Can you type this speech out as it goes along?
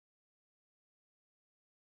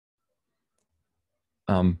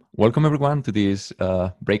Welcome everyone to this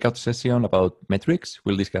breakout session about metrics.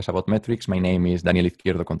 We'll discuss about metrics. My name is Daniel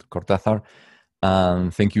Izquierdo Cortázar,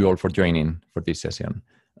 and thank you all for joining for this session.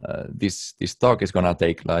 This talk is gonna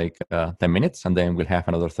take like 10 minutes, and then we'll have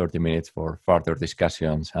another 30 minutes for further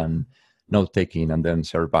discussions and note taking, and then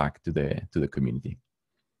share back to the community.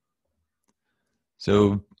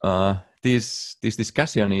 So this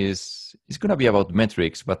discussion is gonna be about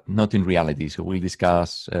metrics, but not in reality. So we'll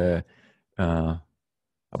discuss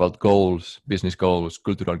about goals, business goals,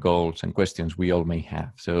 cultural goals, and questions we all may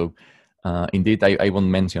have. So indeed, I won't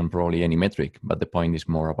mention probably any metric, but the point is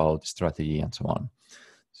more about strategy and so on.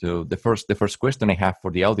 So the first question I have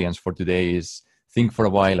for the audience for today is, think for a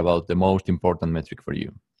while about the most important metric for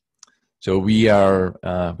you. So we are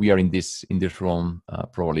in this room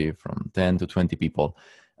probably from 10 to 20 people,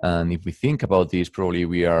 and if we think about this, probably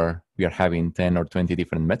we are having 10 or 20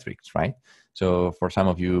 different metrics, right? So for some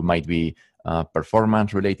of you might be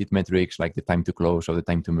performance-related metrics like the time to close or the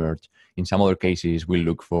time to merge. In some other cases, we'll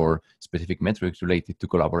look for specific metrics related to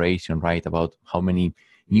collaboration, right? About how many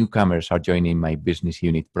newcomers are joining my business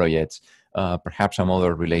unit projects, perhaps some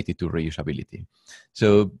other related to reusability.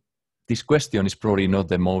 So this question is probably not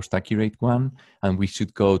the most accurate one, and we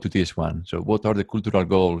should go to this one. So what are the cultural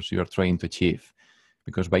goals you are trying to achieve?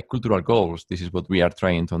 Because by cultural goals, this is what we are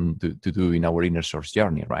trying to do in our InnerSource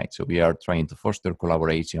journey, right? So we are trying to foster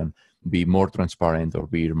collaboration, be more transparent, or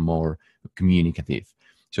be more communicative.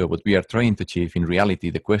 So what we are trying to achieve, in reality,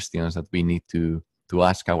 the questions that we need to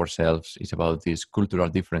ask ourselves is about these cultural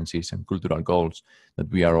differences and cultural goals that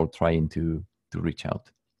we are all trying to reach out.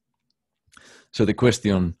 So the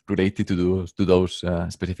question related to those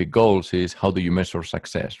specific goals is, how do you measure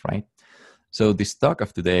success, right? So this talk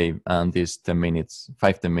of today and this 10 minutes,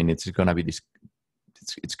 5-10 minutes is gonna be this.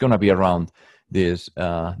 It's gonna be around this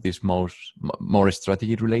more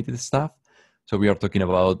strategy related stuff. So we are talking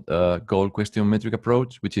about goal question metric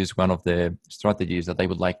approach, which is one of the strategies that I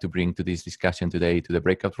would like to bring to this discussion today to the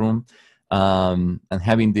breakout room. And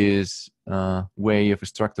having this way of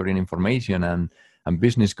structuring information and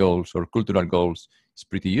business goals or cultural goals is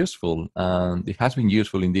pretty useful. And it has been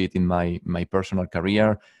useful indeed in my personal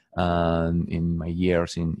career and in my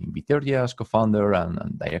years in Bitergia as co-founder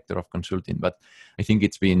and director of consulting. But I think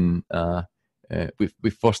it's been,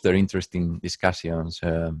 we've fostered interesting discussions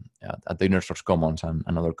at the InnerSource Commons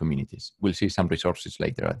and other communities. We'll see some resources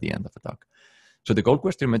later at the end of the talk. So the goal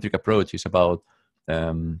question metric approach is about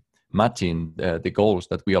matching the goals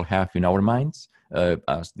that we all have in our minds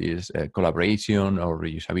as this collaboration or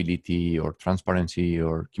reusability or transparency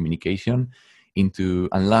or communication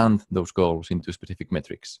and land those goals into specific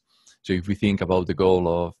metrics. So if we think about the goal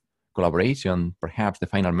of collaboration, perhaps the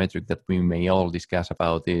final metric that we may all discuss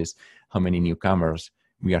about is how many newcomers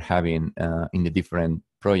we are having in the different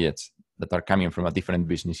projects that are coming from a different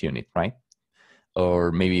business unit, right?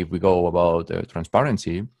 Or maybe if we go about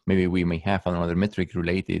transparency, maybe we may have another metric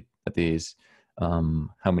related that is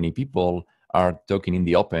how many people are talking in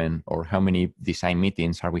the open, or how many design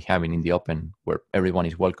meetings are we having in the open where everyone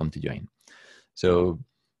is welcome to join. So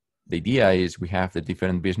the idea is we have the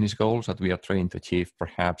different business goals that we are trying to achieve,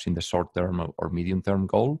 perhaps in the short term or medium term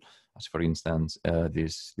goal, as for instance,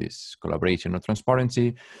 this collaboration or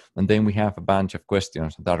transparency. And then we have a bunch of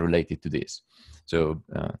questions that are related to this. So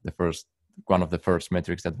one of the first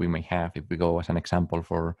metrics that we may have, if we go as an example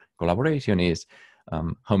for collaboration, is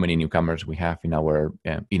how many newcomers we have in our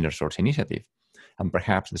InnerSource initiative. And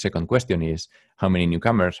perhaps the second question is, how many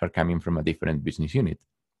newcomers are coming from a different business unit?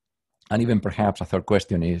 And even perhaps a third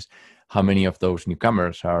question is, how many of those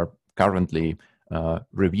newcomers are currently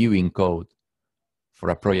reviewing code for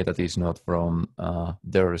a project that is not from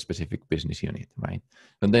their specific business unit, right?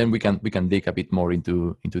 And then we can dig a bit more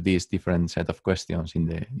into these different set of questions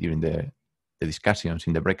during the discussions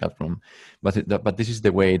in the breakout room. But this is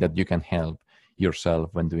the way that you can help yourself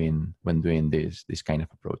when doing this kind of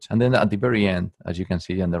approach. And then at the very end, as you can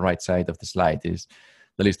see on the right side of the slide, is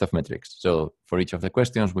the list of metrics. So for each of the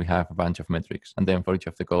questions, we have a bunch of metrics. And then for each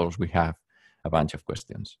of the goals, we have a bunch of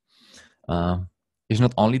questions. It's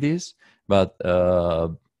not only this, but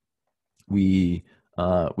we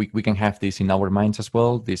can have this in our minds as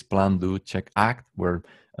well, this plan, do, check, act, where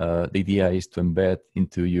the idea is to embed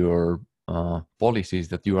into your policies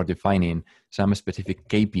that you are defining some specific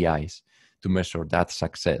KPIs to measure that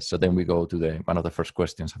success. So then we go to one of the first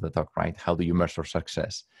questions of the talk, right? How do you measure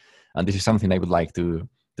success? And this is something I would like to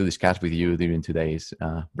discuss with you during today's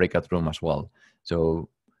breakout room as well. So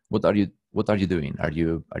what are you doing? Are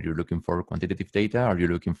you looking for quantitative data? Are you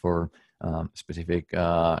looking for specific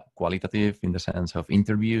qualitative, in the sense of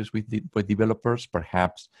interviews with developers,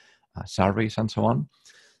 perhaps surveys and so on?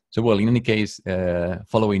 So, well, in any case,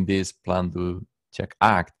 following this plan, do, check,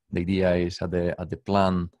 act, the idea is at the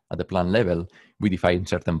plan level, we define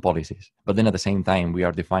certain policies. But then at the same time, we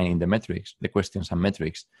are defining the metrics, the questions and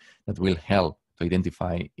metrics that will help to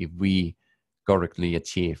identify if we correctly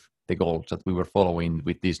achieve the goals that we were following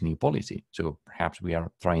with this new policy. So perhaps we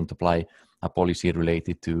are trying to apply a policy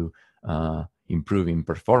related to improving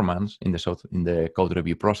performance in the code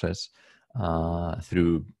review process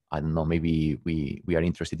through, I don't know, maybe we are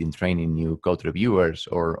interested in training new code reviewers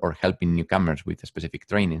or helping newcomers with specific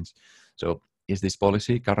trainings. So is this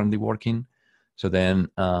policy currently working? So then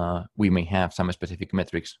we may have some specific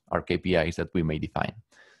metrics or KPIs that we may define.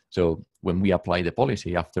 So when we apply the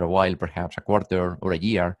policy, after a while, perhaps a quarter or a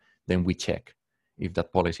year, then we check if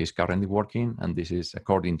that policy is currently working, and this is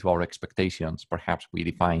according to our expectations, perhaps we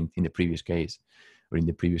defined in the previous case or in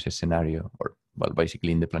the previous scenario, or well,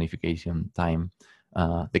 basically in the planification time,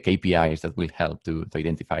 the KPIs that will help to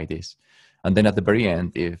identify this. And then at the very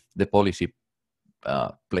end, if the policy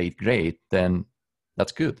played great, then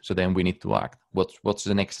that's good. So then we need to act. What's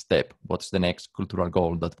the next step? What's the next cultural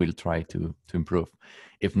goal that we'll try to improve?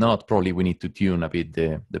 If not, probably we need to tune a bit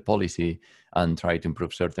the policy and try to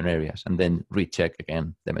improve certain areas, and then recheck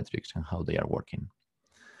again the metrics and how they are working.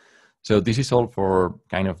 So this is all for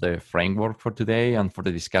kind of the framework for today and for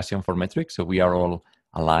the discussion for metrics. So we are all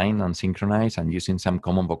aligned and synchronized and using some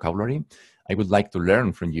common vocabulary. I would like to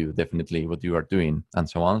learn from you definitely what you are doing and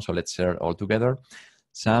so on. So let's share all together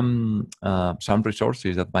some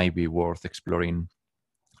resources that might be worth exploring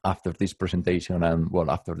after this presentation and well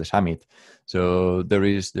after the summit. So there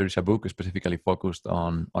is a book specifically focused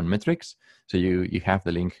on metrics. So you have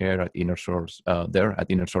the link here at InnerSource there at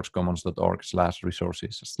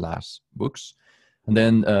innersourcecommons.org/resources/books, and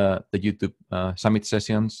then the YouTube summit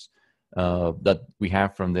sessions that we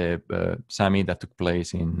have from the summit that took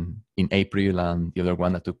place in April, and the other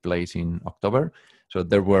one that took place in October. So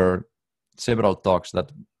there were several talks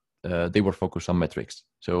that they were focused on metrics.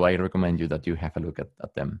 So I recommend you that you have a look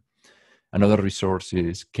at them. Another resource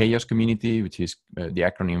is CHAOS Community, which is the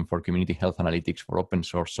acronym for Community Health Analytics for Open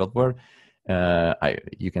Source Software.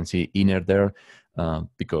 You can see Inner there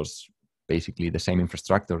because basically the same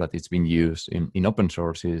infrastructure that is being used in open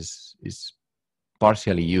source is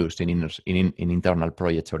partially used in internal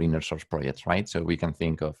projects or inner source projects, right? So we can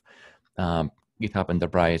think of GitHub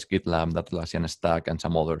Enterprise, GitLab, Atlassian Stack, and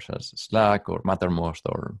some others as Slack or Mattermost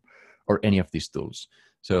or any of these tools.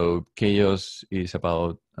 So CHAOS is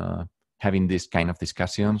about having this kind of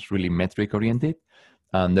discussions, really metric oriented.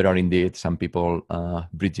 And there are indeed some people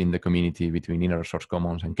bridging the community between InnerSource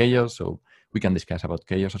Commons and CHAOS. So we can discuss about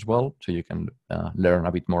CHAOS as well. So you can learn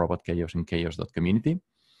a bit more about CHAOS in chaos.community.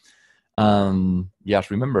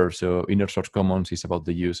 Yes, remember, so InnerSource Commons is about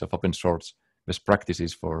the use of open source best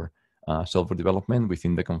practices for software development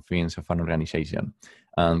within the confines of an organization.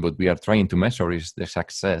 And what we are trying to measure is the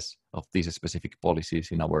success of these specific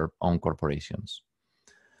policies in our own corporations.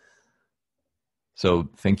 So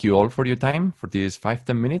thank you all for your time for these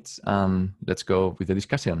 5-10 minutes, and let's go with the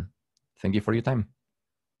discussion. Thank you for your time.